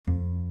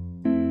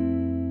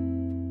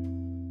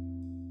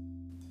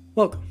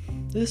Welcome.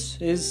 This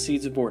is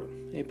Seeds of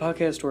Boredom, a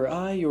podcast where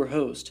I, your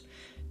host,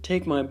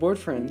 take my bored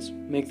friends,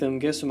 make them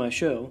guests of my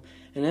show,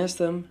 and ask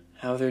them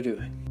how they're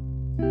doing.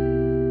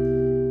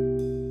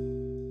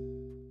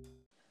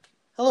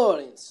 Hello,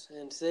 audience,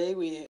 and today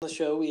on the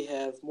show we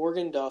have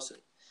Morgan Dawson,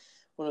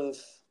 one of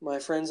my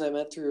friends I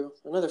met through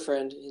another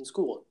friend in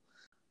school.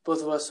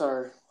 Both of us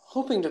are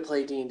hoping to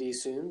play D&D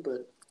soon,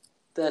 but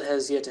that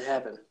has yet to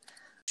happen.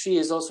 She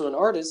is also an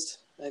artist.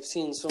 I've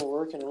seen some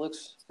work and it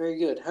looks very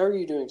good. How are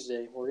you doing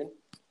today, Morgan?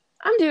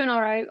 I'm doing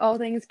all right, all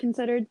things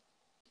considered.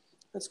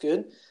 That's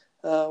good.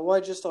 Why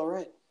just all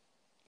right?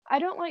 I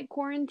don't like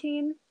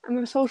quarantine. I'm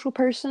a social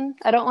person.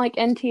 I don't like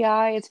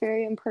NTI. It's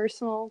very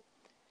impersonal.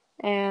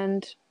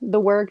 And the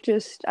work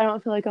I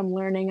don't feel like I'm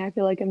learning. I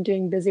feel like I'm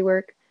doing busy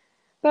work.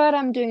 But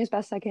I'm doing as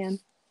best I can.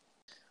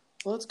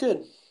 Well, that's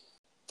good.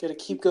 Gotta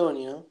keep going,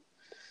 you know?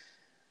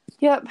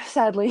 Yep,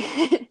 sadly.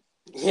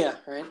 Yeah,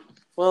 right?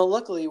 Well,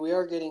 luckily we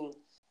are getting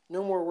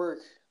no more work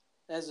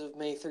as of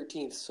May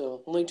 13th,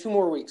 so only 2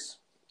 more weeks.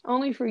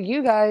 Only for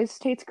you guys.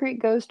 Tate's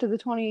Creek goes to the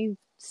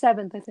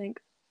 27th, I think.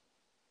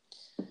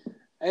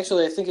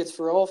 Actually, I think it's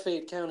for all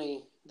Fayette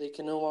County. They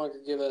can no longer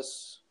give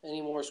us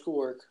any more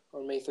schoolwork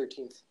on May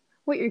 13th.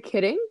 Wait, you're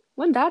kidding?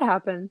 When'd that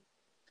happen?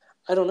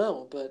 I don't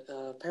know, but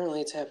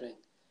apparently it's happening.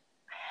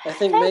 I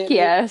think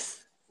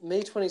Yes.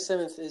 May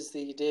 27th is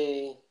the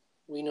day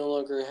we no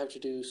longer have to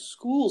do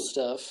school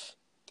stuff.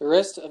 The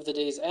rest of the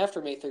days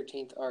after May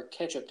 13th are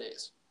catch-up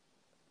days.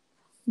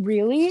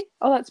 Really?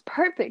 Oh, that's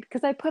perfect,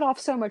 because I put off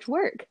so much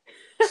work.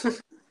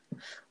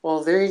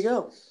 Well, there you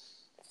go.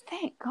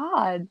 Thank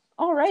God.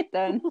 All right,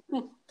 then.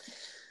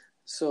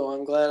 So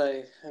I'm glad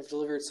I have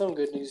delivered some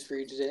good news for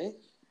you today.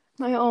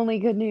 My only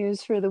good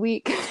news for the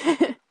week.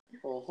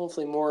 Well,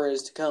 hopefully more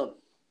is to come.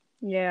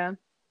 Yeah.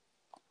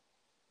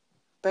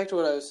 Back to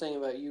what I was saying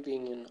about you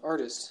being an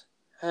artist.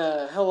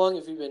 How long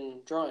have you been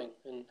drawing,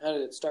 and how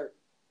did it start?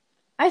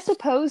 I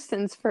suppose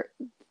since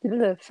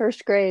the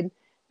first grade,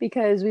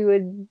 because we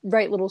would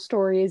write little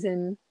stories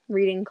in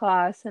reading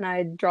class, and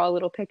I'd draw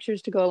little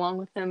pictures to go along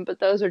with them, but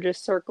those are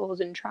just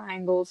circles and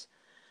triangles.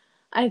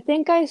 I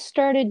think I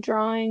started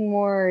drawing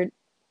more,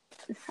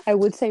 I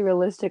would say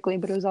realistically,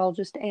 but it was all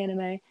just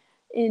anime,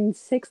 in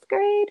 6th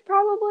grade,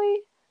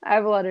 probably. I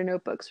have a lot of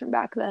notebooks from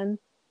back then,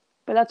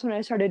 but that's when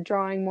I started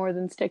drawing more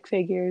than stick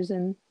figures,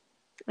 and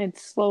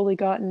it's slowly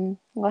gotten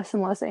less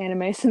and less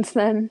anime since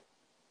then.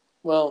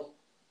 Well,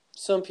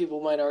 some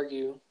people might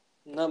argue,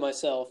 not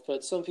myself,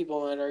 but some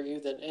people might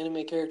argue that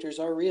anime characters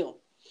are real.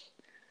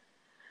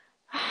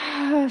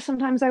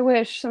 Sometimes I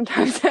wish.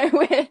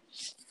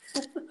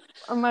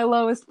 On my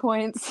lowest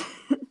points.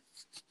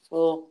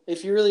 Well,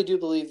 if you really do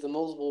believe the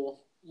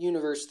multiple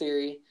universe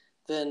theory,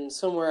 then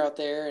somewhere out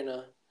there in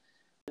a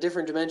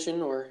different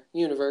dimension or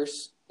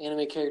universe,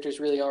 anime characters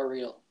really are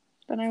real.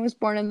 But I was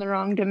born in the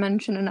wrong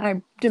dimension, and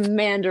I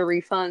demand a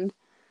refund.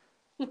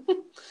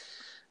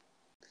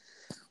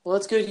 Well,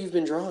 it's good you've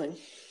been drawing.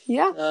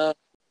 Yeah.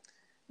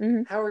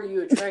 How are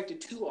you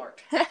attracted to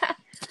art?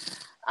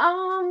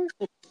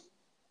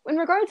 In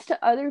regards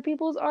to other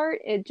people's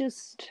art,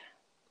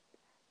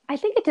 I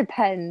think it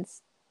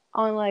depends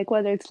on, like,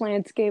 whether it's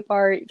landscape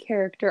art,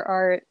 character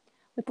art.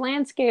 With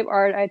landscape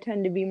art, I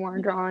tend to be more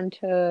drawn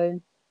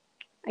to,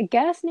 I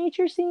guess,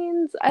 nature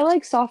scenes. I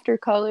like softer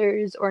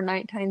colors or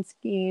nighttime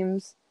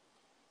schemes.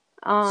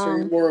 So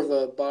you're more of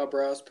a Bob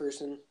Ross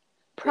person?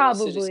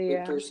 Probably,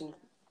 yeah. Person?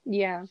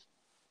 Yeah.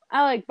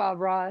 I like Bob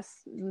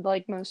Ross,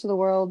 like most of the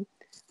world.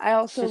 I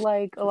also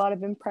like a lot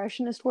of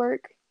Impressionist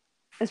work,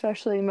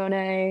 especially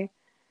Monet,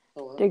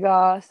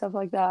 Degas, stuff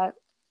like that.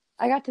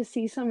 I got to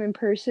see some in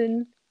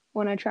person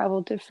when I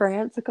traveled to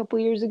France a couple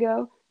years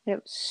ago. It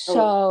was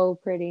so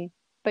pretty.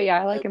 But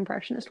yeah, I like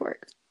Impressionist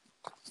work.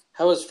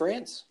 How was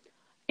France?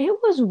 It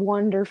was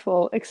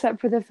wonderful,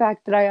 except for the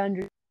fact that I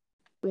understood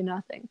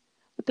nothing.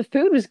 But the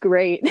food was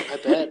great. I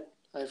bet.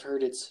 I've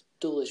heard it's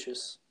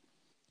delicious.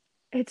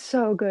 It's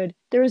so good.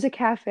 There was a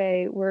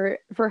cafe where,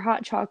 for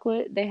hot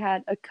chocolate, they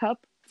had a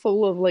cup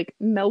full of, like,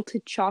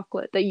 melted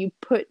chocolate that you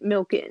put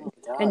milk in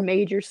and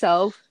made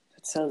yourself.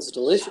 That sounds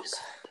delicious.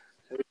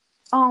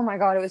 Oh my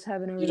God, it was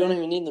heaven over there. You don't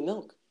even need the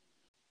milk.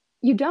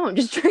 You don't.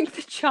 Just drink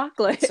the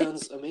chocolate. That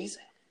sounds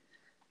amazing.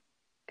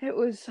 It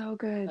was so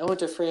good. I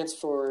went to France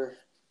for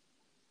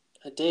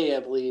a day,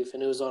 I believe,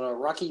 and it was on a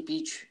rocky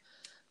beach.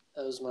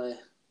 That was my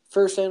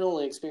first and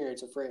only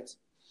experience of France.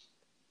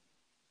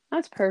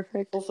 That's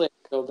perfect. Hopefully I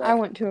can go back. I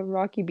went to a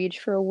rocky beach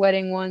for a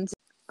wedding once.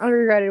 I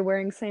regretted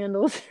wearing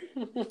sandals.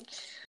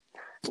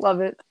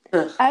 Love it.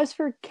 As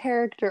for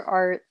character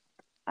art,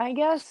 I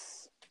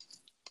guess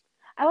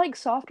I like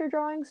softer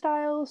drawing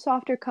styles,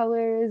 softer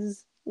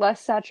colors,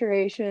 less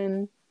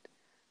saturation.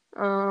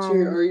 So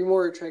are you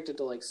more attracted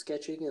to, like,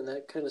 sketching and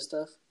that kind of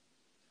stuff?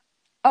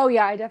 Oh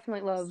yeah, I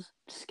definitely love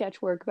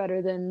sketch work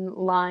better than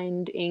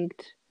lined,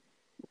 inked.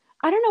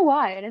 I don't know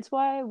why, and it's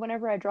why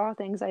whenever I draw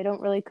things, I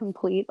don't really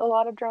complete a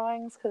lot of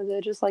drawings, because I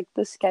just like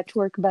the sketch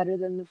work better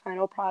than the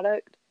final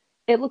product.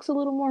 It looks a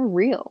little more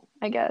real,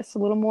 I guess, a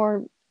little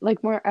more,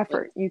 like, more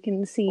effort. You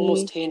can see...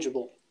 Almost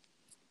tangible.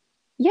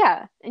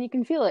 Yeah, and you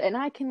can feel it, and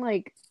I can,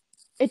 like,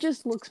 it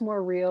just looks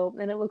more real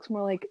and it looks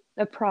more like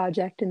a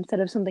project instead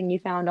of something you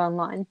found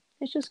online.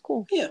 It's just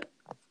cool. Yeah.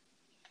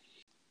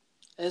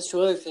 As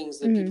to other things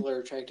that Mm-hmm. people are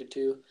attracted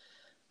to,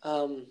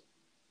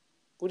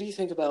 what do you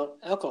think about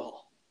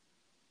alcohol?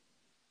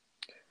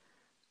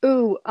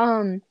 Ooh,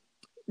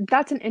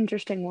 that's an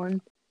interesting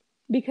one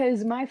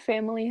because my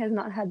family has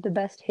not had the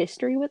best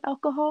history with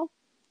alcohol.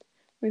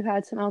 We've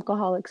had some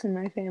alcoholics in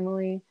my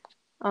family.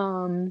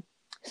 Um,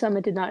 some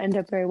it did not end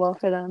up very well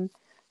for them.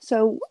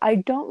 So I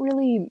don't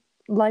really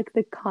like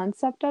the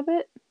concept of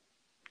it.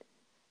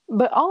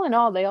 But all in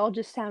all, they all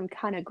just sound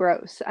kind of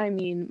gross. I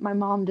mean, my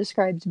mom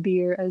describes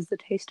beer as the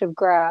taste of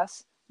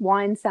grass.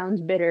 Wine sounds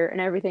bitter,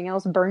 and everything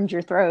else burns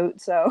your throat.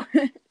 So,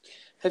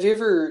 Have you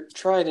ever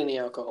tried any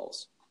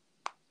alcohols?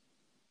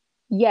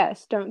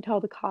 yes, don't tell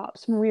the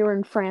cops. When we were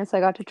in France, I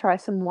got to try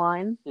some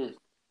wine. Hmm.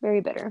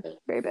 Very bitter. I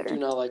Very do bitter.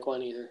 not like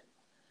wine either.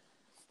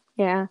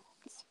 Yeah.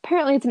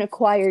 Apparently, it's an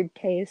acquired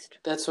taste.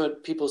 That's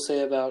what people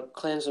say about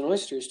clams and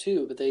oysters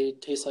too, but they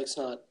taste like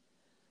snot.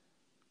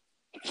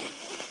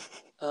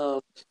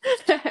 Um,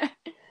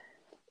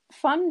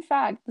 Fun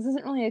fact, this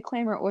isn't really a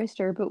clam or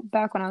oyster, but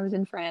back when I was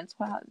in France,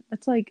 wow,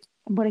 that's like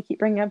what I keep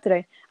bringing up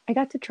today. I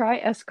got to try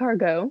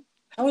escargot.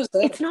 how is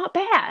that? It's not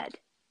bad.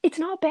 It's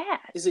not bad.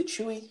 Is it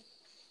chewy?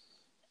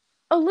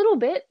 A little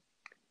bit,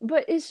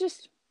 but it's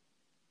just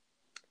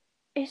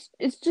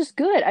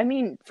good. I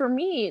mean, for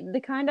me,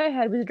 the kind I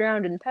had was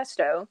drowned in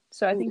pesto,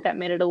 so I think that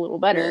made it a little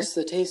better. Masks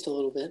the taste a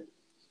little bit.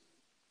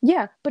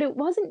 Yeah, but it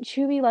wasn't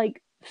chewy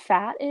like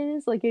fat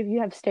is. Like if you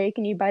have steak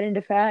and you bite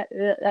into fat,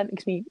 that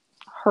makes me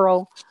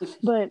hurl.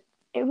 But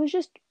it was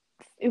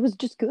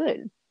just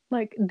good.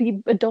 Like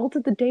the adults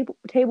at the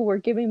table were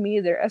giving me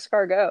their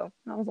escargot.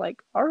 And I was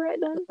like, all right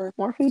then,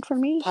 more food for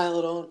me. Pile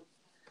it on.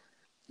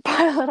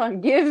 Pile it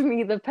on. Give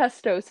me the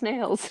pesto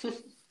snails.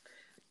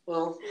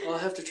 Well, I'll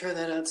have to try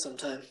that out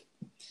sometime.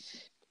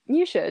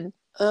 You should.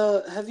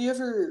 Have you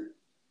ever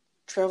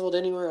traveled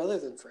anywhere other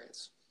than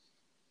France?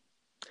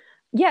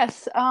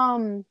 Yes.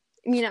 You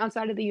mean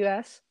outside of the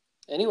U.S.?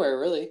 Anywhere,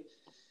 really.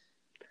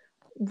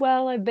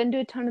 Well, I've been to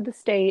a ton of the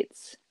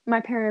States. My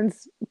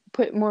parents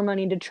put more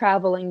money into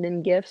traveling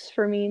than gifts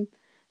for me.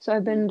 So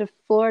I've been to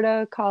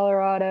Florida,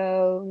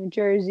 Colorado, New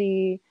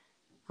Jersey,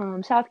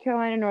 South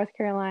Carolina, North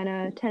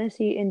Carolina,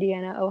 Tennessee,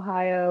 Indiana,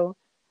 Ohio.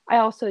 I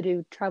also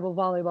do travel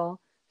volleyball,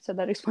 so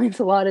that explains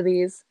a lot of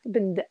these. I've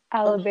been to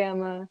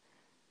Alabama,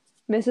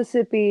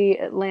 Mississippi,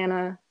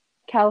 Atlanta,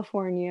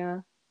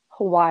 California,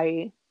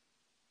 Hawaii,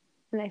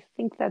 and I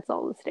think that's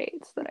all the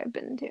states that I've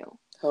been to.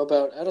 How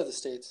about out of the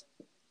States?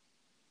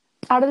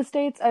 Out of the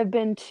States, I've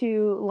been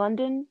to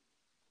London.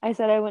 I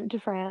said I went to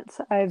France.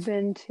 I've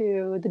been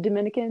to the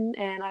Dominican,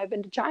 and I've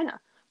been to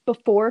China.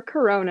 Before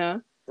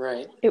Corona,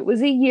 Right. it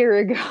was a year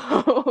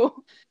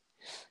ago.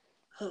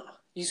 Huh.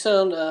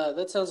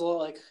 That sounds a lot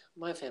like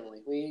my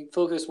family. We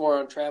focus more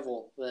on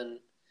travel than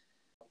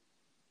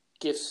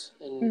gifts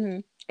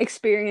and...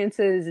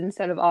 Experiences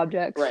instead of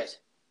objects. Right.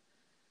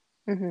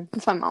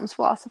 That's my mom's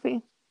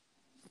philosophy.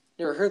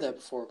 Never heard that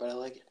before, but I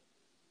like it.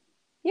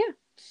 Yeah.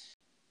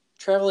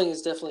 Traveling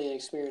is definitely an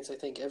experience I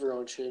think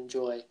everyone should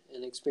enjoy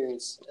and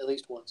experience at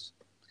least once.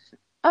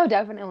 Oh,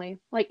 definitely.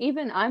 Like,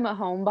 even I'm a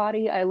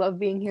homebody. I love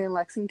being here in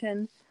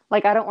Lexington.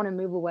 Like, I don't want to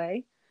move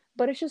away.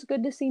 But it's just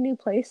good to see new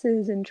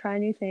places and try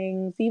new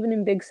things, even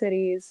in big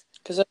cities.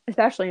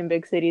 Especially in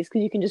big cities,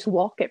 because you can just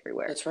walk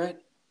everywhere. That's right.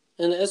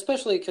 And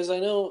especially because I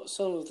know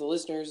some of the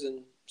listeners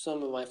and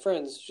some of my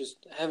friends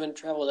just haven't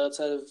traveled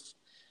outside of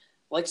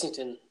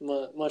Lexington,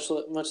 much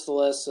the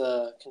less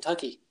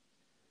Kentucky.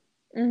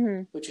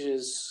 Which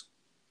is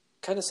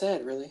kind of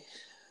sad, really.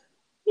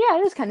 Yeah,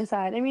 it is kind of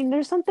sad. I mean,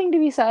 there's something to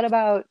be said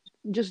about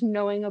just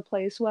knowing a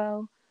place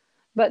well,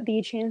 but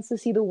the chance to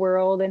see the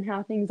world and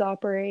how things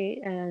operate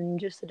and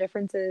just the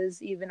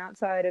differences even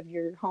outside of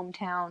your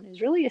hometown is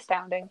really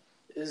astounding.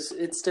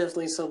 It's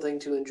definitely something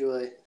to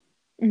enjoy.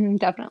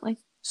 Definitely.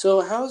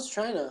 So how's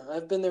China?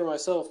 I've been there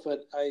myself,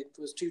 but I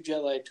was too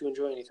jet-lagged to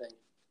enjoy anything.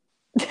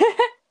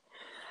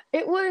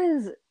 It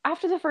was,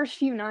 after the first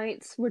few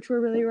nights, which were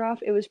really rough,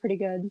 it was pretty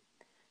good.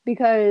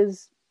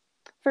 Because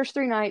first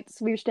 3 nights,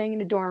 we were staying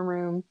in a dorm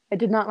room. I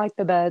did not like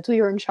the beds.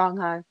 We were in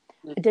Shanghai.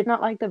 I did not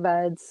like the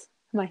beds.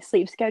 My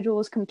sleep schedule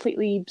was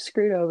completely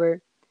screwed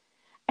over.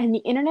 And the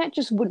internet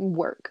just wouldn't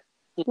work.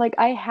 Like,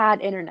 I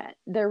had internet.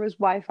 There was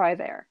Wi-Fi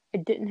there. I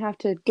didn't have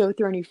to go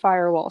through any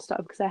firewall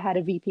stuff because I had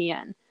a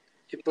VPN.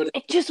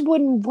 It just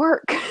wouldn't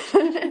work.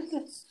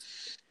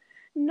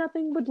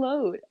 Nothing would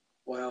load.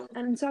 Wow.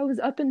 And so I was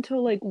up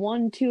until like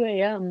 1, 2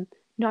 a.m.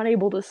 not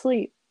able to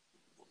sleep.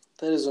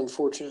 That is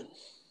unfortunate.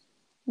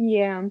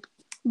 Yeah.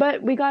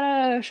 But we got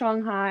out of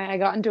Shanghai. I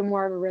got into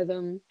more of a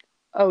rhythm.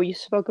 Oh, you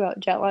spoke about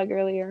jet lag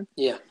earlier.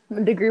 Yeah.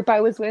 The group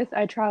I was with,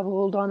 I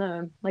traveled on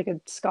a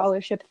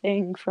scholarship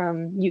thing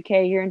from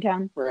UK here in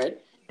town. Right.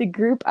 The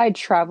group I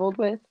traveled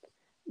with,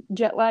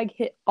 jet lag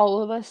hit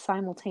all of us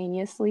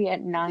simultaneously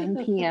at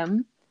 9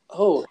 p.m.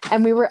 Oh.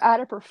 And we were at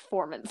a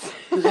performance.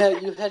 You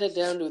had it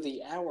down to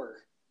the hour.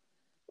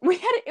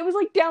 It was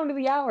like down to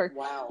the hour.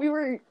 Wow. We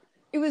were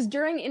It was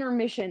during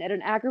intermission at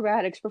an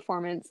acrobatics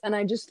performance, and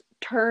I just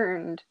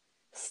turned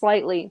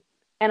slightly,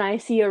 and I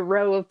see a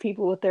row of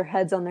people with their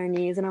heads on their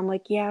knees, and I'm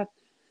like, yeah,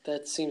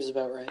 That seems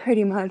about right.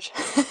 pretty much.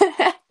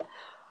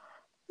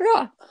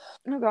 Yeah.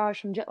 Oh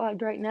gosh, I'm jet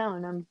lagged right now,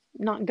 and I'm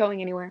not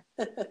going anywhere.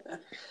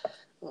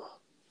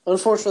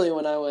 Unfortunately,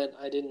 when I went,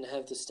 I didn't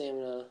have the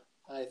stamina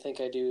I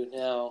think I do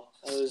now.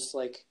 I was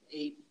like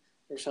 8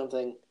 or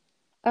something,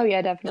 Oh yeah,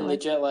 and the definitely.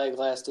 jet lag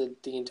lasted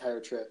the entire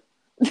trip.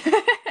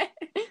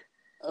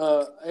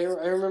 I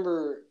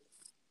remember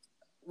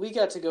we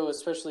got to go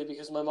especially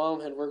because my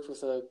mom had worked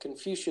with a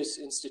Confucius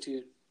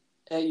Institute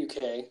at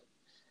UK.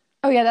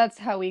 Oh yeah, that's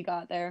how we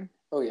got there.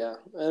 Oh yeah,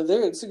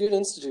 it's a good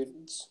institute.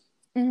 It's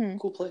Mm-hmm. a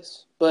cool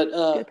place. But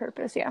Good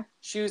purpose, yeah.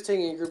 she was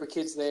taking a group of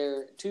kids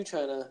there to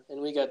China, and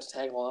we got to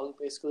tag along.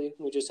 Basically,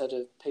 we just had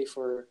to pay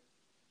for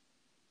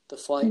the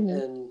flight Mm-hmm.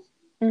 and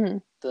Mm-hmm.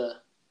 the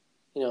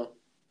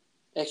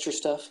extra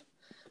stuff.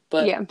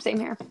 But Yeah, same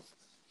here.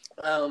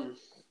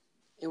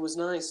 it was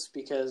nice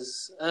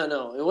because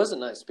no, it wasn't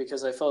nice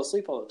because I fell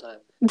asleep all the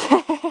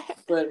time.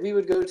 But we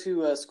would go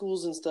to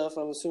schools and stuff.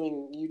 I'm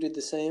assuming you did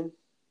the same.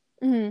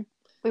 Mm-hmm.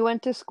 We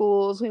went to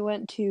schools. We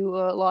went to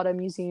a lot of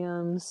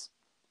museums,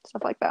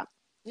 stuff like that.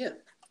 Yeah,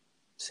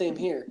 same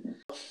here.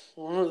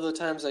 One of the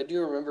times I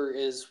do remember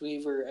is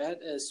we were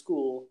at a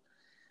school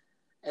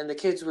and the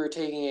kids were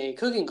taking a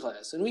cooking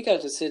class, and we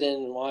got to sit in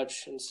and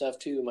watch and stuff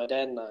too, my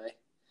dad and I,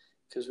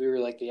 because we were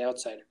like the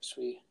outsiders.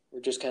 We were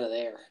just kind of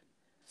there.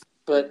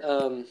 But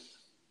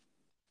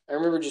I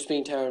remember just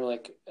being tired and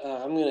like,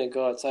 I'm going to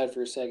go outside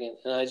for a second,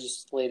 and I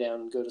just lay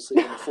down and go to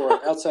sleep on the floor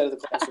outside of the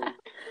classroom.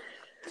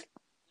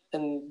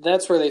 And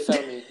that's where they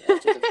found me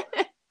after the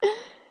class.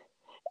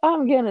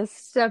 I'm gonna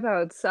step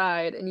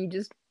outside, and you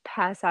just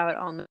pass out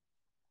on the.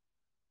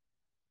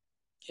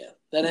 Yeah,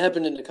 that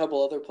happened in a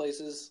couple other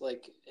places.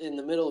 Like in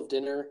the middle of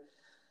dinner,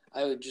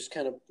 I would just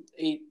kind of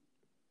eat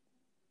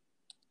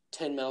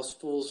 10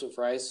 mouthfuls of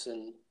rice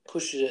and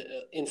push it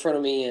in front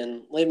of me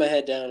and lay my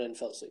head down and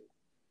fell asleep.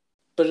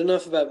 But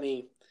enough about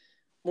me.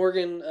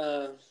 Morgan,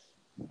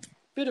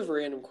 bit of a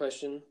random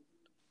question.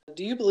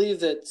 Do you believe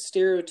that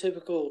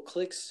stereotypical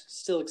cliques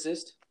still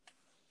exist?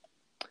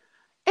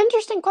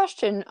 Interesting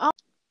question.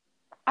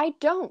 I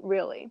don't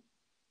really.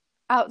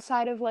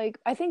 Outside of like,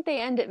 I think they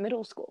end at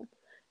middle school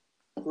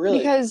Really?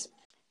 because,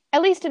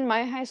 at least in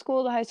my high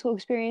school, the high school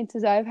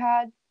experiences I've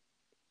had,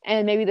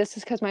 and maybe this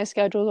is because my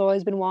schedule's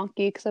always been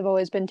wonky because I've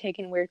always been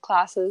taking weird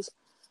classes.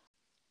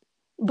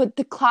 But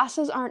the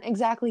classes aren't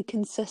exactly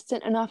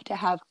consistent enough to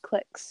have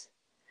cliques.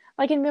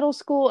 Like in middle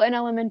school and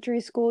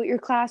elementary school, your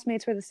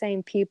classmates were the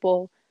same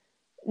people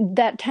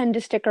that tend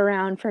to stick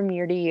around from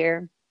year to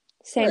year.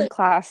 Same Right.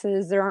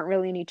 classes, there aren't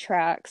really any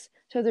tracks.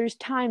 So there's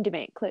time to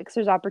make cliques,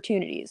 there's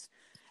opportunities.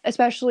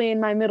 Especially in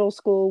my middle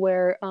school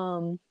where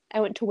I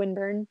went to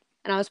Winburn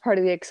and I was part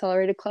of the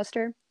accelerated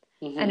cluster.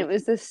 And Mm-hmm. it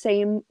was the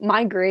same,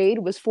 my grade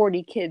was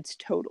 40 kids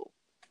total.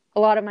 A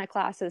lot of my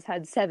classes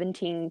had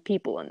 17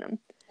 people in them.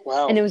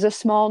 And it Wow. was a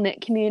small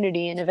knit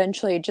community, and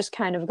eventually it just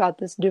kind of got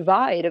this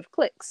divide of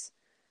cliques.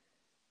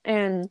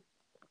 And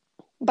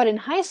but in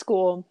high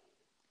school,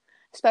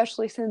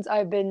 especially since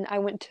I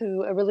went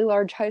to a really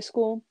large high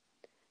school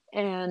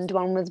and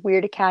one with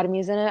weird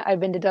academies in it. I've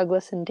been to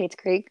Douglas and Tates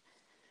Creek.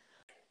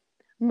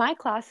 My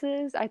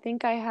classes, I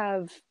think I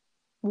have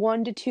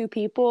 1 to 2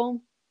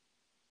 people.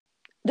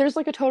 There's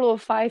like a total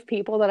of 5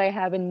 people that I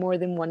have in more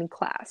than one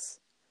class.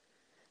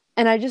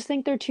 And I just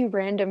think they're too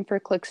random for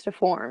cliques to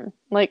form.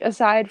 Like,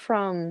 aside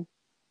from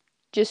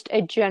just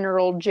a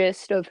general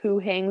gist of who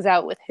hangs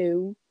out with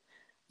who,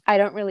 I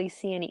don't really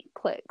see any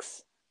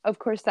cliques. Of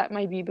course, that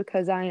might be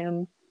because I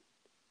am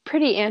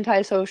pretty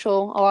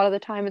antisocial a lot of the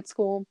time at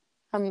school.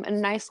 I'm a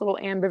nice little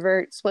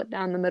ambivert, split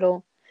down the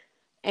middle,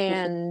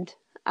 and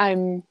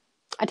I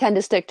tend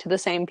to stick to the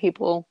same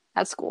people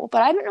at school.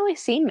 But I haven't really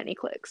seen many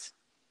cliques.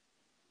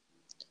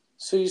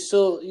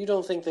 So you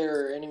don't think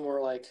there are any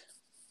more like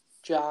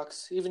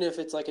jocks, even if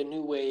it's like a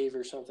new wave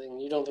or something,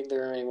 you don't think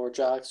there are any more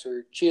jocks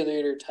or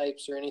cheerleader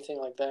types or anything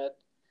like that?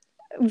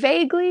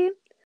 Vaguely,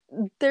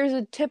 there's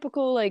a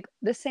typical like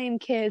the same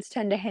kids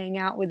tend to hang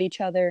out with each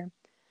other,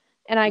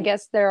 and I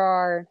guess there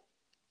are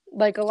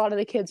like a lot of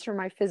the kids from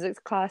my physics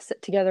class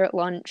sit together at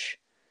lunch.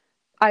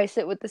 I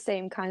sit with the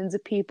same kinds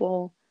of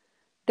people.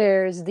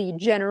 There's the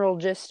general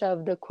gist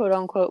of the quote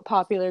unquote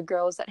popular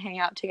girls that hang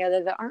out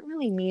together that aren't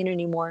really mean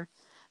anymore.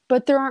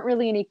 But there aren't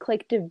really any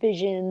clique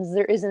divisions.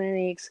 There isn't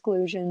any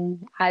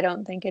exclusion, I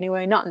don't think,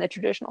 anyway. Not in the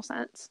traditional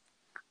sense.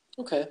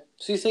 Okay.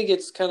 So you think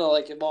it's kind of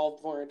like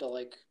evolved more into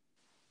like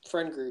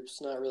friend groups,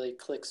 not really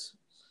cliques?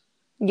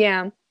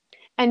 Yeah.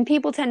 And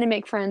people tend to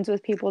make friends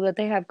with people that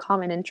they have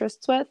common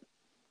interests with.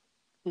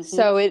 Mm-hmm.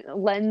 So it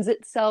lends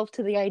itself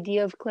to the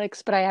idea of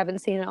cliques, but I haven't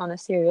seen it on a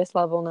serious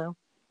level, no.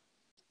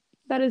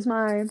 That is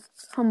my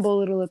humble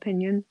little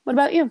opinion. What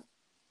about you?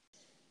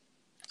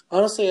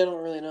 Honestly, I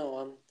don't really know.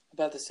 I'm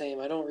about the same.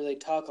 I don't really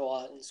talk a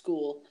lot in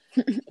school.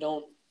 I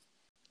don't,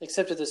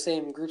 except to the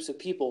same groups of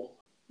people.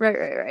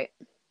 Right.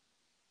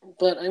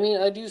 But I mean,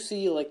 I do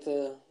see like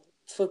the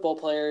football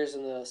players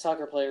and the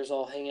soccer players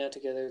all hang out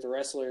together. The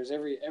wrestlers,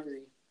 every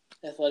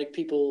athletic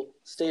people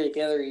stay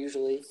together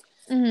usually.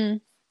 Mm-hmm.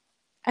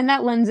 And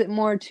that lends it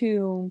more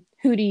to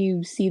who do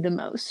you see the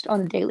most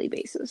on a daily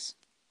basis.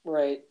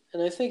 Right.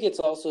 And I think it's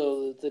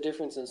also the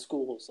difference in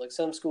schools. Like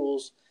some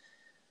schools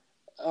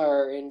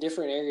are in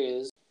different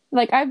areas.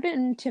 Like I've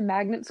been to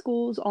magnet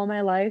schools all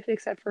my life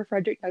except for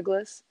Frederick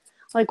Douglass.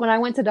 Like when I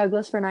went to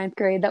Douglass for 9th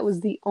grade, that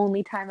was the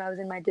only time I was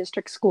in my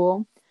district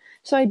school.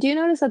 So I do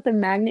notice that the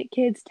magnet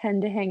kids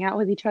tend to hang out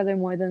with each other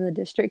more than the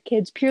district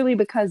kids, purely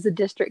because the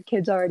district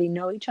kids already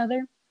know each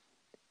other.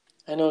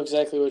 I know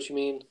exactly what you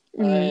mean.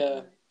 Mm-hmm.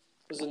 I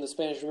was in the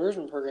Spanish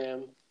immersion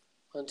program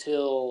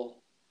until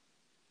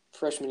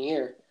freshman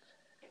year.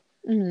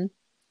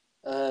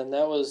 Mm-hmm. And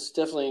that was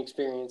definitely an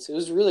experience. It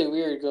was really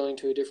weird going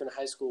to a different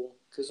high school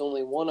because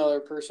only one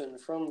other person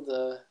from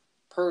the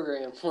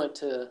program went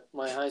to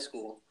my high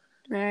school.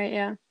 Right,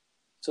 yeah.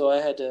 So I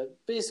had to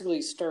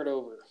basically start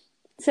over.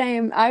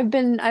 Same.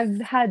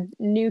 I've had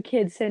new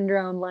kid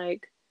syndrome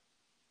like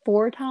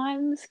 4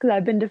 times because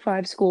I've been to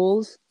 5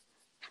 schools.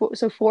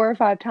 So 4 or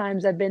 5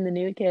 times I've been the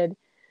new kid.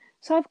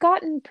 So I've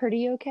gotten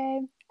pretty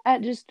okay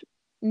at just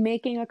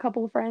making a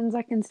couple of friends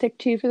I can stick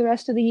to for the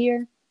rest of the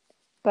year.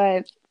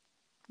 But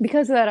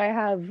because of that, I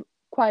have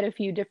quite a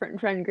few different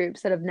friend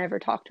groups that have never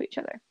talked to each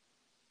other.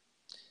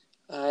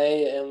 I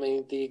am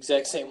the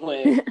exact same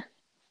way.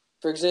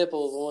 For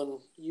example, the one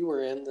you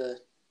were in, the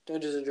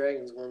Dungeons and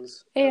Dragons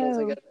ones, I don't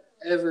think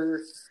I've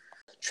ever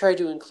tried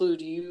to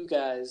include you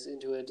guys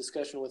into a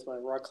discussion with my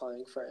rock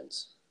climbing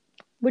friends.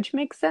 Which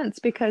makes sense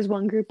because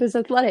one group is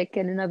athletic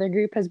and another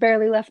group has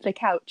barely left the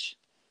couch.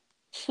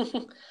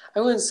 I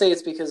wouldn't say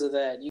it's because of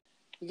that.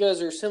 You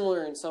guys are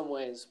similar in some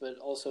ways, but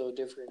also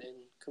different in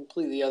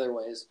completely other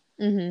ways.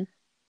 Mm-hmm.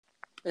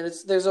 And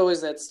there's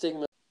always that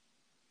stigma.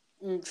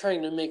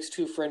 Trying to mix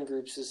 2 friend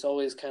groups is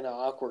always kind of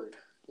awkward.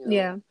 You know?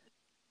 Yeah.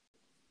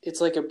 It's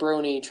like a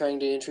brony trying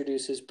to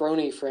introduce his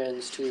brony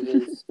friends to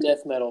his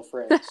death metal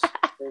friends.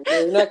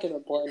 They're not going to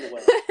blend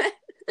well.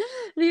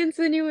 The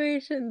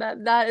insinuation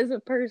that is a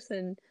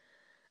person.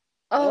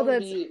 Oh,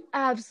 that's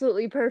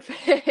absolutely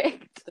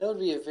perfect. That would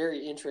be a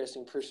very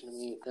interesting person to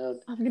meet.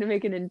 I'm going to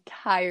make an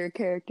entire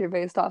character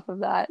based off of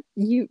that.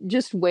 You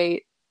just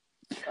wait.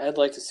 I'd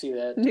like to see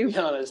that, to be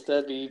honest.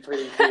 That'd be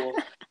pretty cool.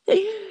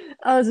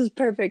 Oh, this is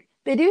perfect.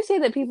 They do say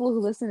that people who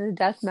listen to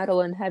death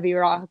metal and heavy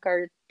rock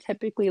are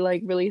typically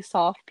like really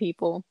soft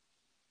people.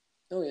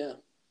 Oh, yeah.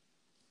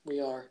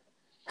 We are.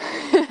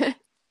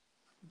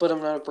 But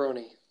I'm not a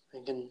brony. I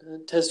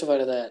can testify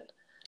to that.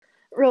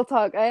 Real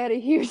talk, I had a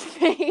huge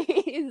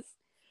phase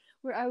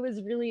where I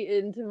was really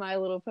into My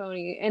Little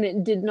Pony, and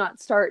it did not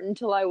start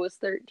until I was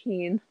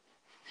 13.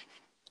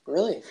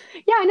 Really?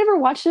 Yeah, I never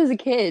watched it as a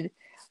kid.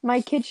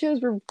 My kid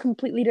shows were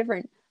completely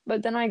different,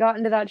 but then I got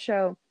into that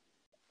show,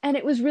 and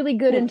it was really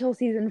good until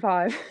season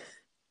 5.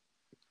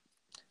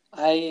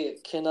 I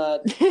can't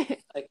add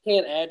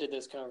to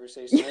this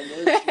conversation.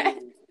 I never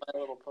seen My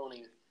Little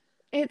Pony.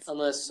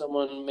 Unless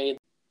someone made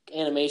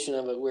animation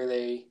of it where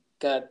they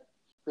got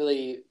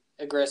really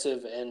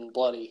aggressive and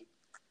bloody.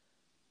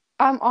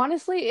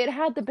 Honestly, it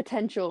had the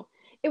potential.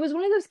 It was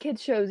one of those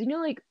kids shows,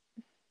 like,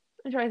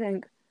 I'm trying to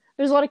think.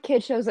 There's a lot of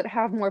kid shows that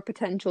have more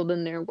potential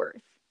than they're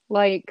worth.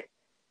 Like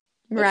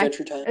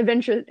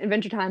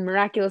Adventure Time,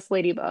 Miraculous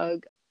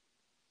Ladybug,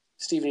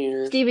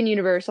 Steven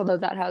Universe, although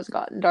that has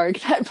gotten dark.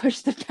 That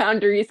pushed the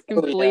boundaries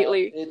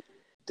completely. Oh, yeah. It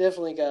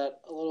definitely got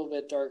a little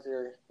bit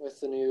darker with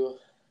the new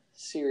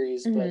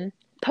series, but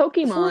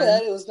Pokemon. Before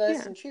that, it was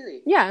nice and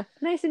cheery. Yeah,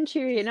 nice and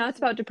cheery. And now it's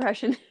about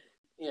depression.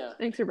 Yeah.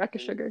 Thanks, Rebecca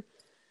Sugar.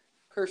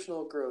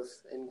 Personal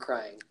growth and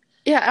crying.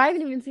 Yeah, I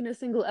haven't even seen a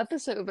single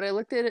episode, but I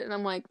looked at it and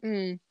I'm like,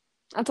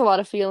 that's a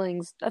lot of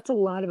feelings. That's a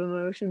lot of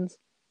emotions.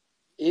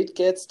 It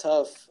gets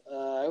tough.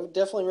 I would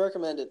definitely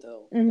recommend it,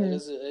 though. Mm-hmm.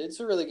 It's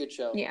a really good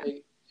show. Yeah.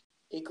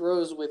 It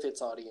grows with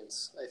its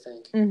audience, I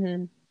think.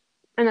 Mm-hmm.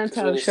 And that's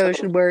how shows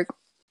should work.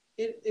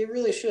 It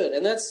really should.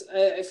 And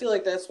I feel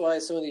like that's why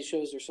some of these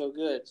shows are so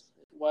good.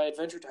 Why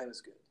Adventure Time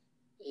is good.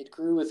 It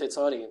grew with its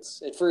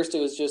audience. At first, it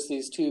was just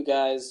these 2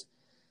 guys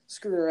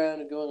screwing around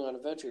and going on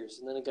adventures.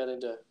 And then it got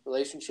into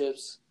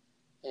relationships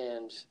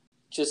and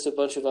just a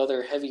bunch of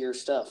other heavier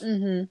stuff.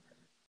 Mm-hmm.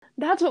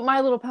 That's what My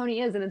Little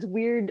Pony is in its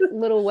weird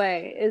little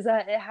way, is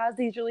that it has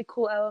these really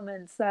cool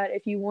elements that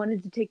if you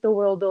wanted to take the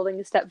world building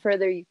a step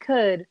further, you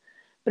could,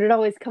 but it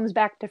always comes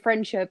back to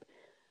friendship.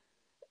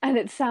 And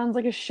it sounds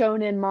like a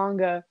shonen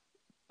manga,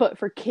 but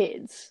for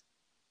kids.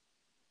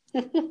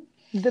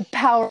 The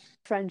power of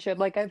friendship,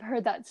 like I've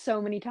heard that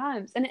so many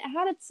times, and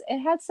it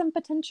had some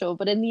potential,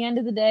 but in the end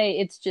of the day,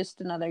 it's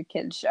just another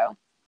kids show.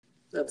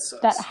 That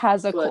sucks. That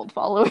has a cult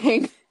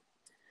following.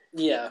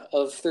 Yeah,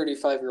 of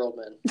 35-year-old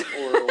men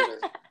or older.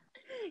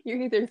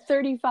 You're either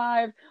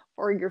 35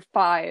 or you're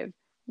 5.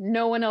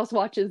 No one else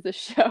watches the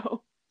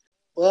show.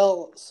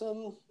 Well,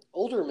 some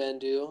older men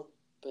do,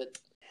 but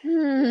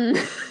I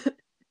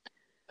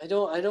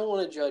don't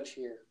want to judge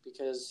here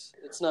because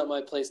it's not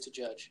my place to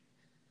judge.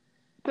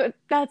 But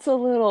that's a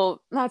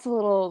little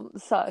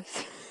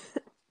sus.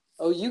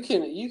 Oh, you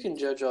can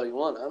judge all you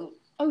want.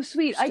 Oh,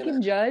 sweet, Just I gonna,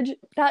 can judge.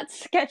 That's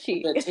I'm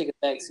sketchy. gonna take a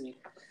back seat.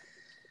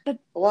 That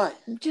Why?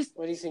 just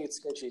Why do you think it's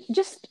sketchy?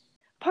 just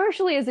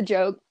partially as a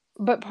joke,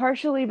 but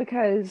partially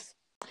because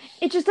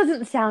it just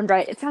doesn't sound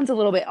right. It sounds a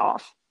little bit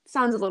off.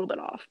 Sounds a little bit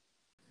off.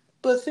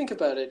 But think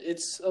about it.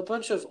 It's a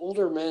bunch of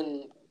older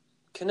men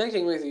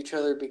connecting with each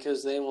other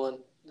because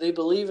they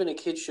believe in a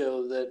kid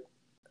show that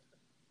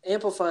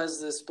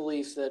amplifies this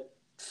belief that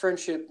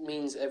friendship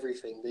means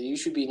everything, that you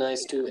should be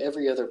nice to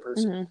every other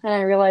person. And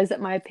I realize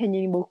that my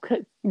opinion will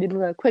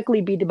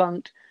quickly be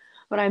debunked,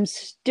 but I'm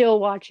still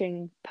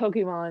watching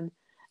Pokemon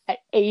at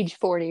age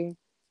 40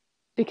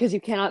 because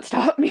you cannot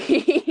stop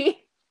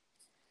me.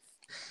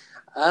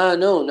 No,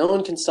 no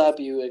one can stop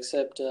you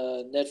except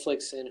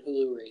Netflix and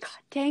Hulu rates.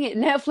 God dang it,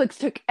 Netflix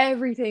took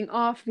everything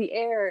off the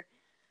air.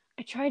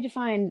 I tried to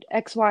find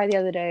XY the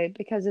other day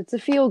because it's a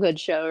feel-good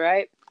show,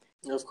 right?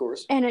 Of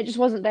course. And it just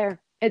wasn't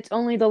there. It's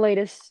only the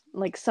latest,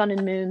 like, Sun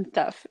and Moon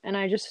stuff, and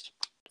I just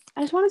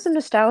wanted some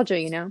nostalgia,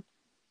 you know?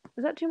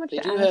 Is that too much They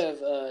to do ask?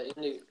 have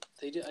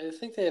I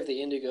think they have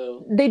the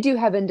Indigo. They do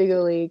have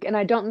Indigo League, and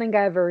I don't think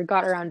I ever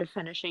got around to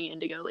finishing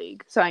Indigo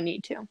League, so I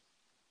need to.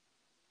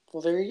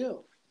 Well, there you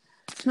go.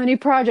 It's my new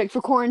project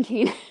for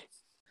quarantine.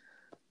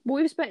 But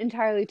we've spent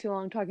entirely too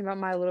long talking about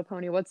My Little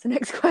Pony. What's the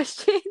next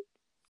question?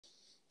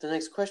 The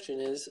next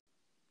question is,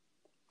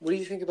 what do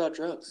you think about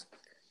drugs?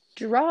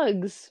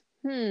 Drugs.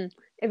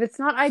 If it's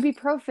not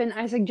ibuprofen,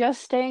 I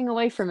suggest staying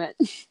away from it.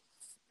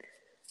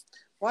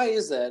 Why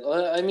is that?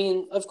 I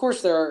mean, of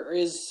course there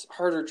is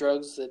harder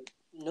drugs that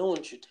no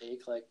one should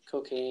take, like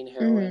cocaine,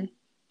 heroin,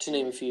 to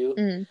name a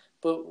few.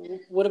 But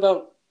what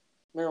about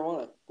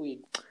marijuana,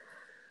 weed,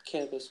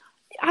 cannabis?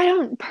 I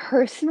don't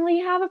personally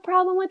have a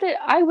problem with it.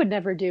 I would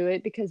never do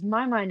it because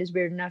my mind is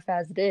weird enough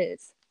as it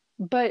is.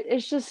 But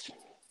it's just,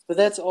 But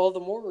that's all the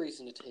more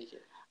reason to take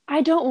it.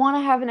 I don't want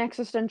to have an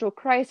existential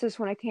crisis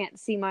when I can't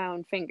see my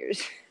own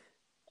fingers.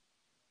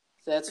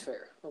 That's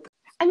fair. Okay.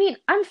 I mean,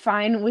 I'm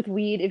fine with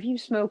weed. If you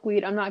smoke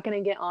weed, I'm not going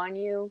to get on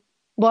you.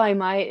 Well, I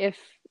might if,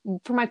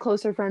 for my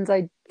closer friends,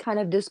 I kind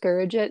of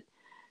discourage it.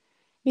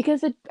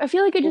 Because I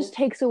feel like it just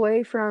takes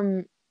away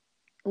from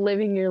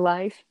living your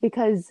life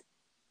because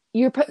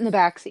you're put in the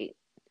backseat.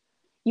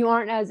 You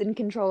aren't as in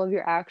control of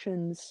your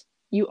actions.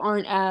 You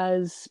aren't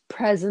as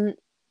present.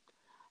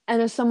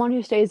 And as someone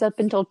who stays up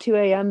until 2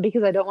 a.m.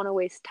 because I don't want to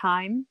waste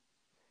time,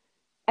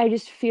 I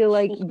just feel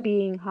like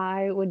being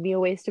high would be a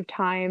waste of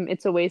time.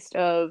 It's a waste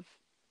of...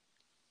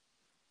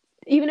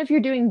 Even if you're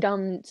doing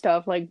dumb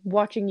stuff like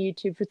watching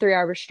YouTube for 3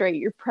 hours straight,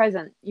 you're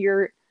present.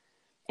 You're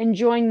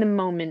enjoying the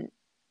moment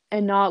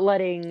and not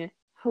letting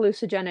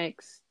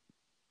hallucinogenics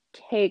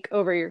take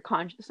over your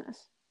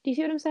consciousness. Do you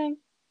see what I'm saying?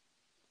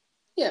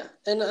 Yeah,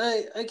 and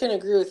I can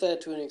agree with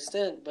that to an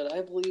extent, but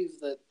I believe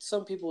that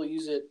some people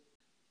use it,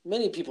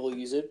 many people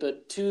use it,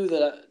 but two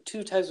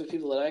types of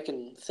people that I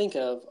can think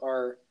of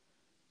are,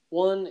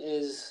 one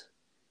is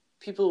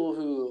people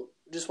who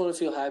just want to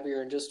feel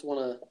happier and just want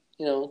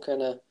to,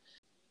 kind of,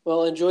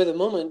 enjoy the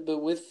moment, but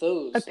with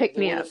those, A pick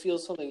they me want up. to feel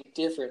something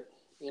different,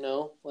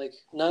 like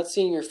not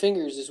seeing your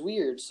fingers is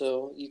weird,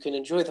 so you can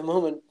enjoy the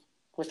moment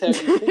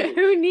without your fingers.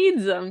 Who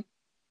needs them?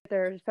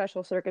 There are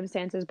special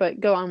circumstances, but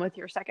go on with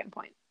your second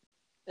point.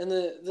 And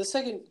the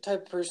second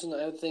type of person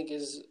I would think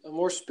is a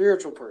more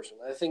spiritual person.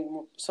 I think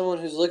someone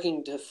who's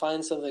looking to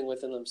find something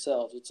within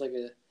themselves. It's like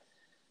a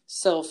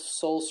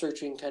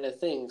soul-searching kind of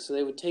thing. So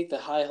they would take the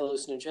high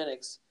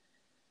hallucinogenics,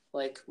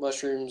 like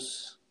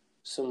mushrooms,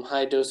 some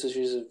high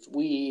dosages of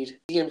weed,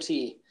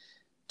 DMT,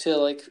 to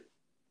like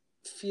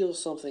feel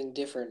something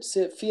different,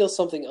 feel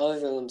something other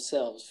than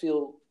themselves,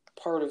 feel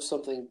part of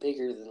something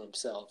bigger than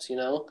themselves,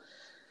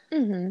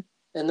 Mm-hmm.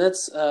 And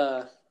that's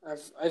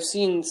I've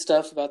seen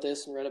stuff about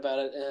this and read about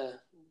it.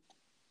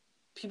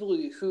 People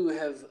who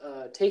have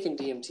taken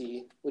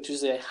DMT, which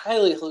is a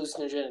highly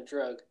hallucinogenic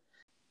drug,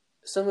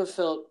 some have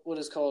felt what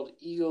is called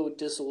ego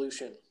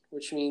dissolution,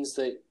 which means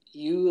that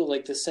you,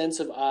 like the sense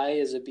of I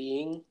as a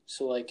being,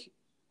 so like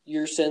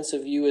your sense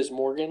of you as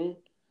Morgan,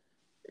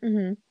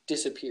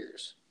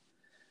 disappears.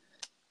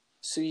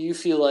 So you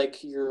feel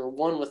like you're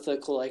one with the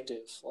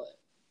collective.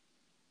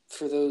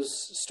 For those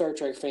Star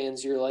Trek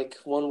fans, you're like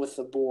one with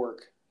the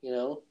Borg,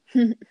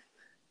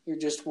 You're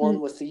just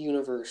one with the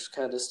universe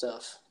kind of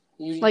stuff.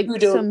 You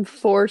don't, some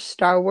Force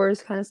Star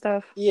Wars kind of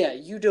stuff. Yeah,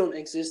 you don't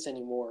exist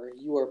anymore.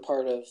 You are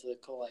part of the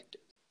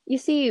collective. You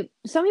see,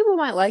 some people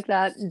might like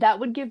that. That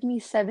would give me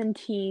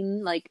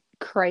 17,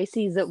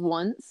 crises at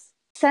once.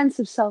 Sense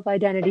of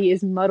self-identity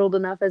is muddled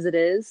enough as it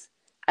is.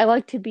 I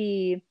like to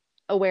be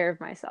aware of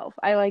myself.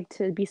 I like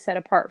to be set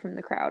apart from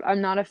the crowd. I'm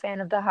not a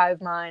fan of the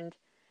hive mind.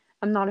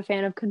 I'm not a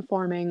fan of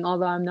conforming,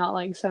 although I'm not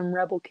like some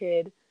rebel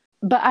kid.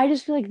 But I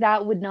just feel like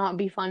that would not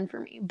be fun for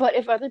me. But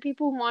if other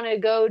people want to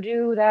go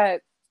do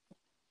that,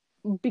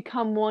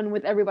 become one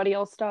with everybody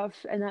else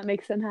stuff, and that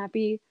makes them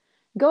happy,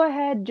 go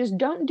ahead. Just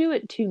don't do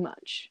it too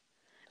much.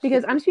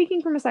 Because I'm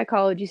speaking from a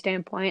psychology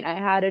standpoint. I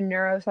had a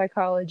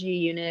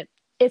neuropsychology unit.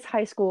 It's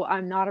high school.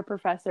 I'm not a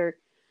professor.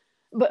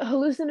 But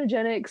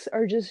hallucinogenics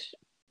are just...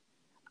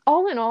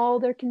 all in all,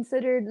 they're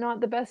considered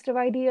not the best of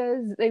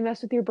ideas. They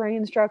mess with your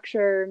brain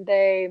structure.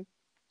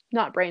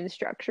 Not brain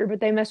structure, but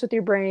they mess with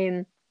your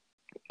brain.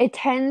 It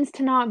tends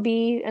to not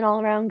be an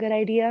all-around good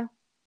idea.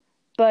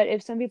 But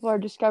if some people are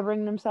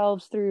discovering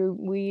themselves through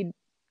weed,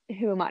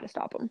 who am I to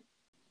stop them?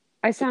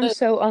 I sound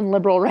so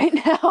unliberal right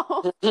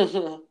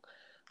now.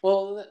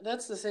 Well,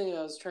 that's the thing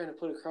I was trying to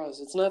put across.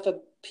 It's not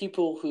that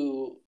people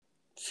who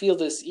feel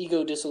this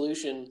ego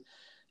dissolution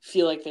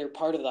feel like they're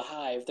part of the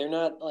hive. They're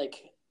not like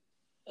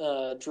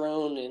a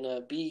drone in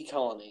a bee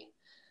colony.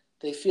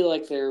 They feel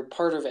like they're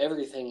part of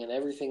everything and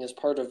everything is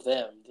part of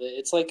them.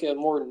 It's like a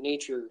more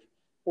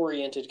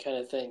nature-oriented kind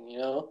of thing, you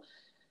know?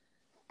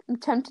 I'm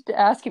tempted to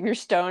ask if you're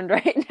stoned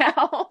right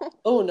now.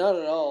 Oh, not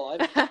at all.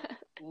 I've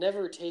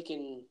never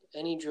taken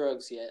any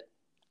drugs yet.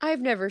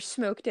 I've never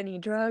smoked any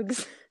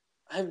drugs.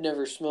 I've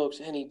never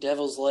smoked any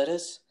devil's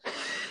lettuce.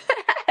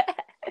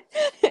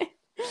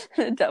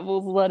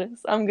 Devil's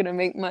lettuce. I'm gonna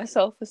make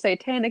myself a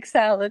satanic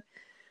salad.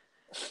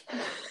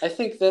 I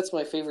think that's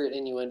my favorite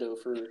innuendo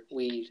for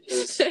weed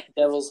is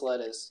devil's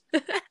lettuce.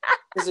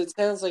 Because it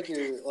sounds like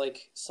you're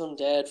like some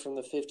dad from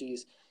the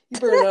 50s. You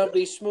better not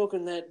be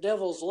smoking that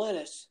devil's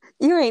lettuce.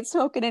 You ain't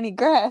smoking any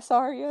grass,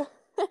 are you?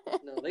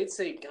 No, they'd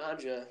say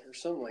ganja or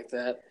something like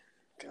that.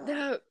 God.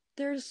 No,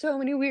 there's so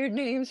many weird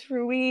names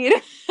for weed.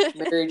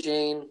 Mary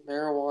Jane,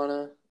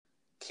 marijuana,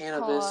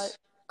 cannabis, Pot.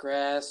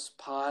 grass,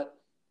 pot.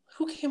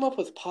 Who came up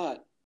with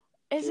pot?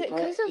 Is it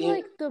because of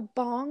like the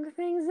bong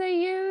things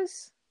they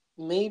use?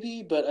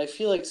 Maybe, but I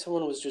feel like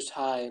someone was just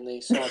high and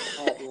they saw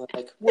pot and were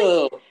like,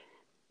 whoa,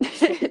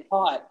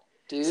 pot,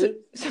 dude.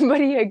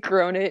 Somebody had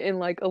grown it in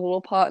like a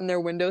little pot in their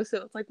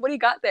windowsill. It's like, what do you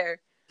got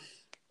there?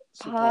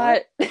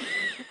 Pot.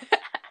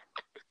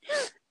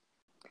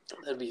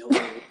 That'd be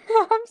hilarious.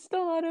 I'm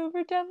still not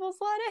over devil's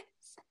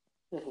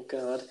lettuce. Oh,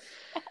 God.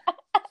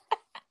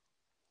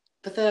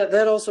 But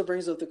that also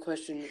brings up the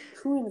question,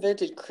 who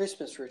invented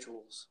Christmas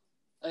rituals?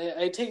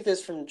 I take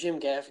this from Jim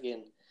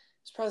Gaffigan.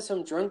 It's probably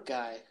some drunk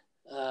guy.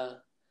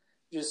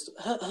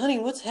 Honey,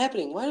 what's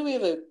happening? Why do we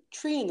have a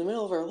tree in the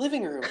middle of our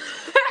living room?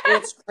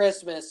 It's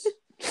Christmas.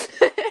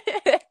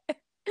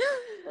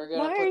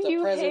 Why are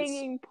you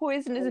hanging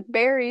poisonous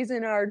berries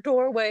in our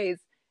doorways?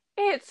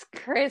 It's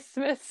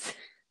Christmas.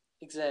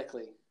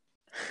 Exactly.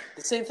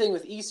 The same thing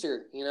with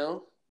Easter, you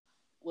know?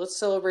 Let's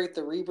celebrate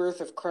the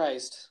rebirth of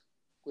Christ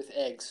with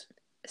eggs.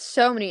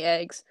 So many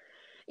eggs.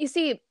 You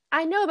see,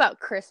 I know about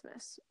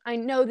Christmas. I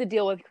know the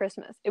deal with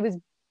Christmas. It was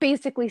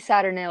basically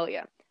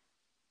Saturnalia.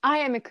 I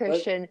am a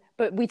Christian,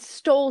 but we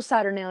stole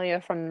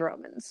Saturnalia from the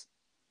Romans.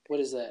 What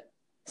is that?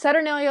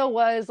 Saturnalia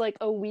was like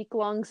a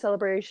week-long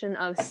celebration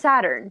of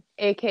Saturn,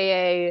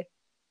 aka,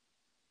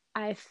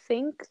 I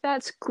think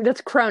that's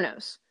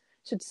Kronos.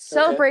 So it's a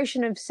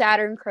celebration of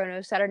Saturn,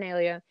 Kronos,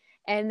 Saturnalia,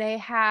 and they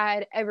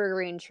had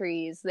evergreen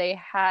trees, they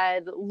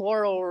had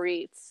laurel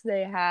wreaths,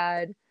 they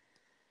had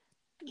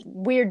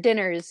weird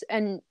dinners,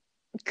 and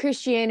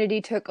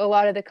Christianity took a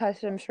lot of the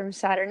customs from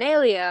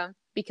Saturnalia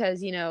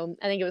because, you know,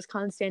 I think it was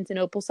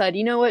Constantinople said,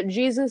 you know what,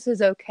 Jesus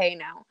is okay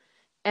now,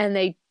 and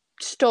they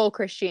stole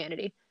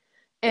Christianity.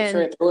 And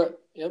that's right.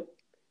 Yep.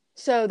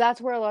 So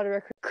that's where a lot of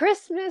our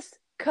Christmas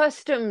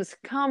customs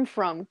come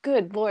from.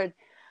 Good Lord.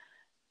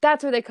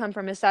 That's where they come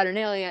from, is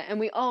Saturnalia. And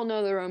we all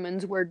know the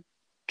Romans were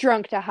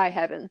drunk to high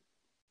heaven.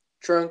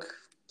 Drunk,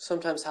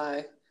 sometimes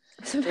high.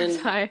 Sometimes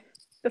high.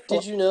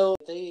 Did you know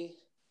they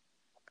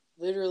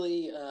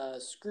literally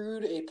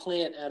screwed a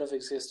plant out of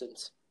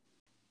existence?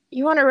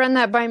 You want to run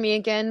that by me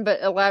again,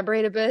 but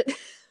elaborate a bit?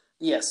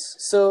 Yes.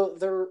 So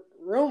the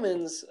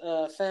Romans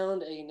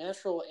found a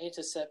natural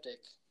antiseptic.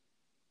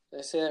 Did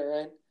I say that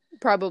right?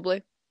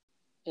 Probably.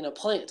 In a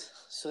plant.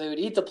 So they would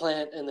eat the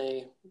plant and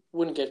they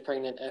wouldn't get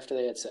pregnant after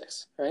they had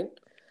sex, right?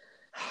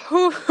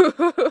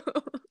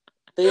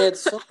 They had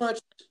so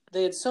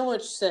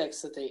much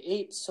sex that they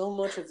ate so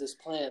much of this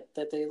plant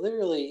that they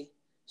literally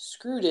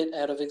screwed it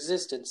out of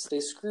existence.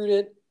 They screwed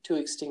it to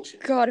extinction.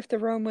 God, if the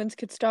Romans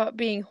could stop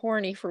being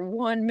horny for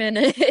 1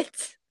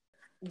 minute.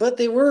 But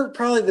they were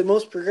probably the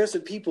most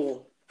progressive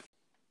people.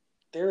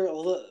 They're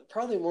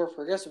probably more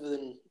progressive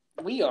than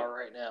we are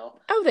right now.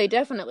 Oh, they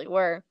definitely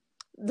were.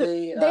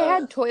 They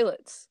had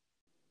toilets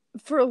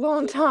for a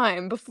long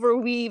time before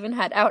we even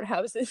had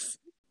outhouses.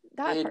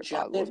 They had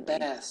giant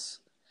baths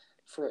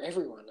for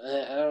everyone.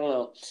 I don't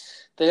know.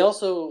 They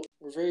also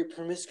were very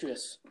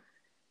promiscuous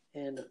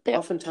and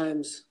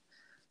oftentimes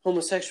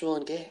homosexual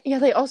and gay. Yeah,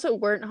 they also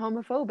weren't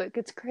homophobic.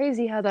 It's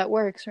crazy how that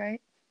works,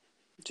 right?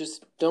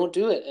 Just don't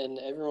do it and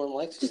everyone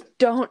likes you. Just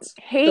don't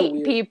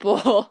hate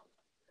people.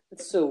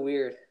 It's so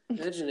weird.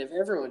 Imagine if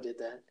everyone did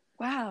that.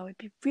 Wow, it'd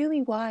be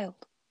really wild.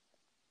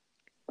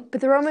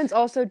 But the Romans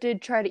also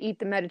did try to eat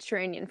the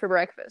Mediterranean for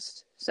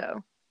breakfast,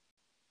 so.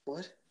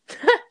 What?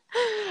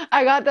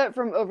 I got that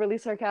from Overly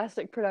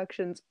Sarcastic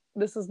Productions.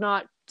 This is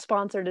not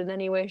sponsored in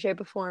any way,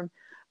 shape, or form.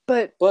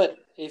 But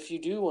if you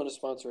do want to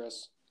sponsor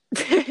us,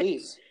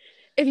 please.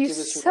 If you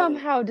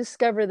somehow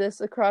discover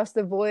this across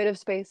the void of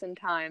space and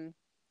time,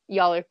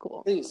 y'all are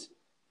cool. Please,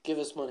 give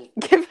us money.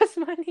 Give us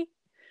money.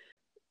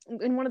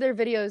 in one of their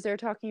videos, they're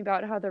talking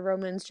about how the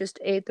Romans just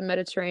ate the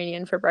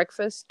Mediterranean for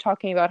breakfast,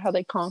 talking about how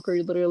they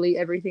conquered literally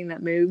everything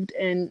that moved,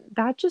 and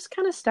that just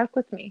kind of stuck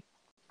with me.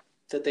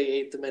 That they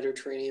ate the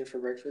Mediterranean for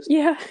breakfast?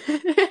 Yeah.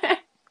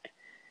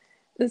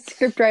 The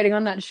script writing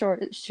on that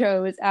short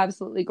show is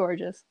absolutely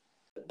gorgeous.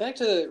 Back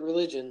to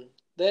religion,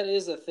 that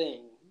is a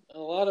thing. A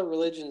lot of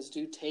religions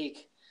do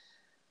take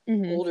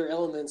older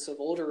elements of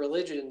older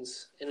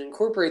religions and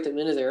incorporate them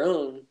into their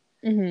own,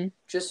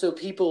 just so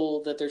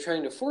people that they're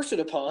trying to force it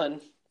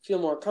upon feel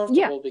more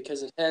comfortable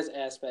because it has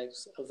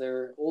aspects of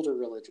their older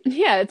religion.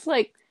 Yeah, it's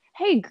like,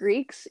 hey,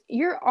 Greeks,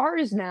 you're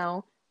ours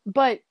now,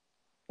 but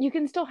you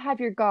can still have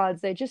your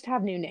gods. They just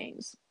have new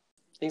names.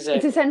 Exactly.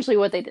 It's essentially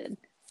what they did.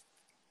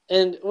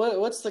 And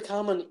what's the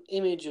common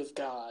image of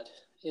God?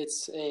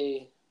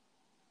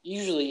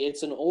 Usually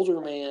it's an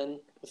older man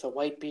with a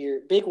white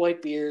beard, big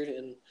white beard,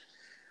 and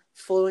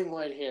flowing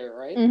white hair,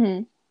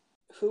 right?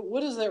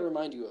 What does that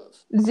remind you of?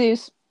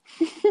 Zeus.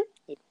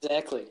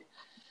 Exactly.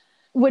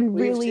 When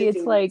really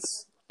it's like,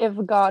 if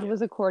God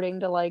was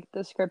according to like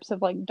the scripts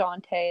of like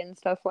Dante and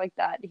stuff like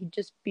that, he'd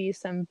just be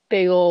some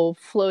big old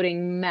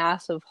floating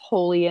mass of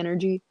holy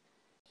energy.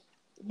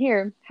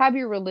 Here, have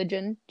your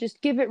religion.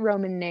 Just give it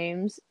Roman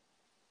names.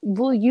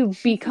 Will you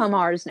become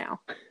ours now?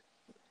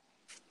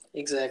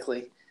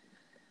 Exactly.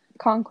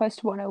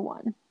 Conquest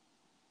 101.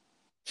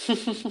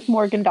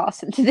 Morgan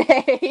Dawson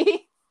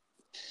today.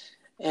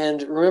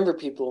 And remember,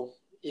 people,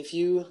 if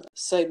you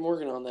cite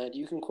Morgan on that,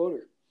 you can quote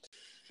her.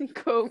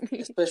 Quote me.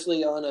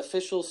 Especially on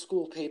official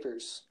school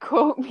papers.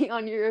 Quote me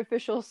on your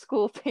official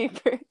school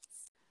papers.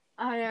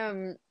 I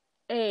am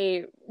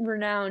a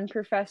renowned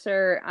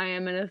professor. I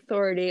am an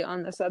authority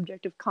on the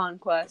subject of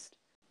conquest.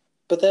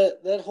 But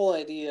that whole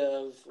idea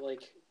of,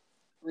 like,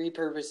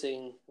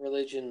 repurposing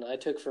religion, I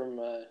took from,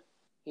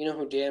 you know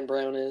who Dan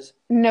Brown is?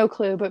 No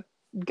clue, but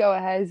go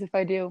ahead as if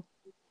I do.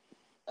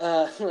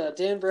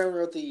 Dan Brown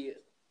wrote the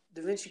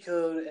Da Vinci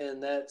Code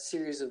and that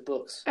series of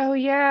books. Oh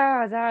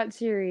yeah, that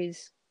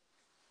series.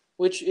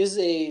 Which is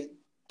a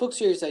book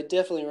series I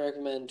definitely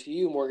recommend to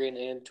you, Morgan,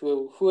 and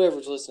to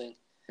whoever's listening.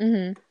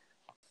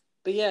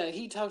 But yeah,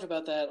 he talked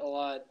about that a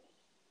lot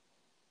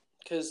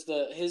because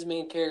his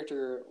main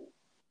character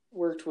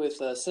worked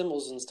with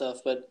symbols and stuff,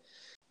 but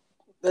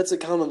that's a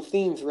common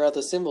theme throughout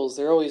the symbols.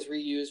 They're always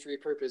reused,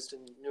 repurposed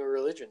in newer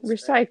religions.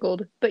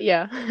 Recycled, right? But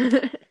yeah.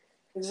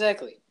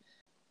 Exactly.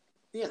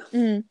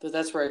 Yeah, but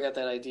that's where I got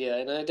that idea,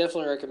 and I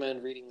definitely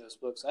recommend reading those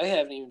books. I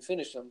haven't even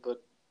finished them,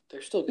 but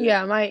they're still good.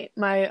 Yeah,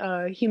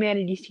 my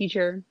humanities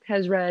teacher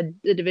has read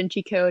the Da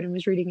Vinci Code and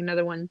was reading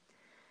another one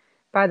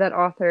by that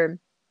author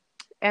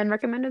and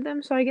recommended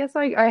them, so I guess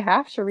I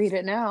have to read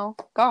it now.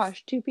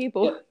 Gosh, 2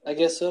 people. Yeah, I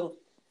guess so.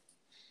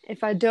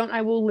 If I don't,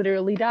 I will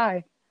literally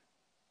die.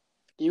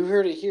 You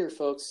heard it here,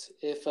 folks.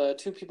 If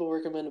 2 people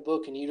recommend a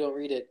book and you don't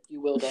read it,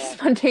 you will die.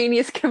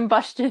 Spontaneous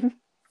combustion.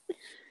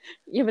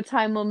 You have a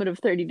time limit of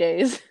 30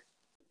 days.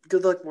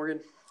 Good luck, Morgan.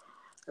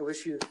 I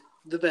wish you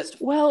the best.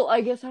 Well,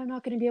 I guess I'm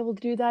not going to be able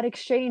to do that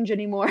exchange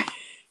anymore.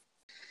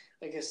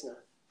 I guess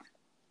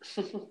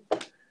not.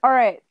 All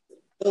right.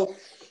 Well,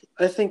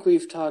 I think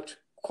we've talked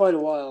quite a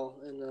while,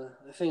 and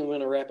I think I'm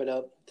going to wrap it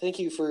up. Thank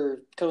you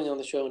for coming on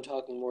the show and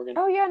talking, Morgan.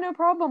 Oh, yeah, no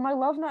problem. I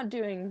love not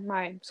doing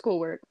my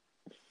schoolwork.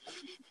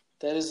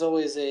 That is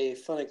always a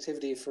fun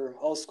activity for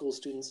all school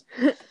students.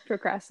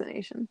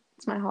 Procrastination.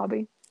 It's my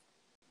hobby.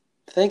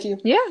 Thank you.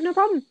 Yeah, no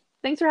problem.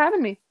 Thanks for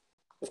having me.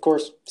 Of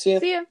course. See ya.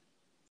 See ya.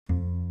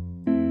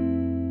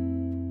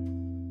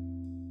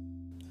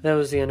 That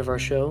was the end of our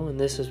show, and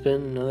this has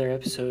been another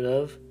episode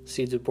of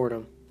Seeds of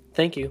Boredom.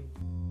 Thank you.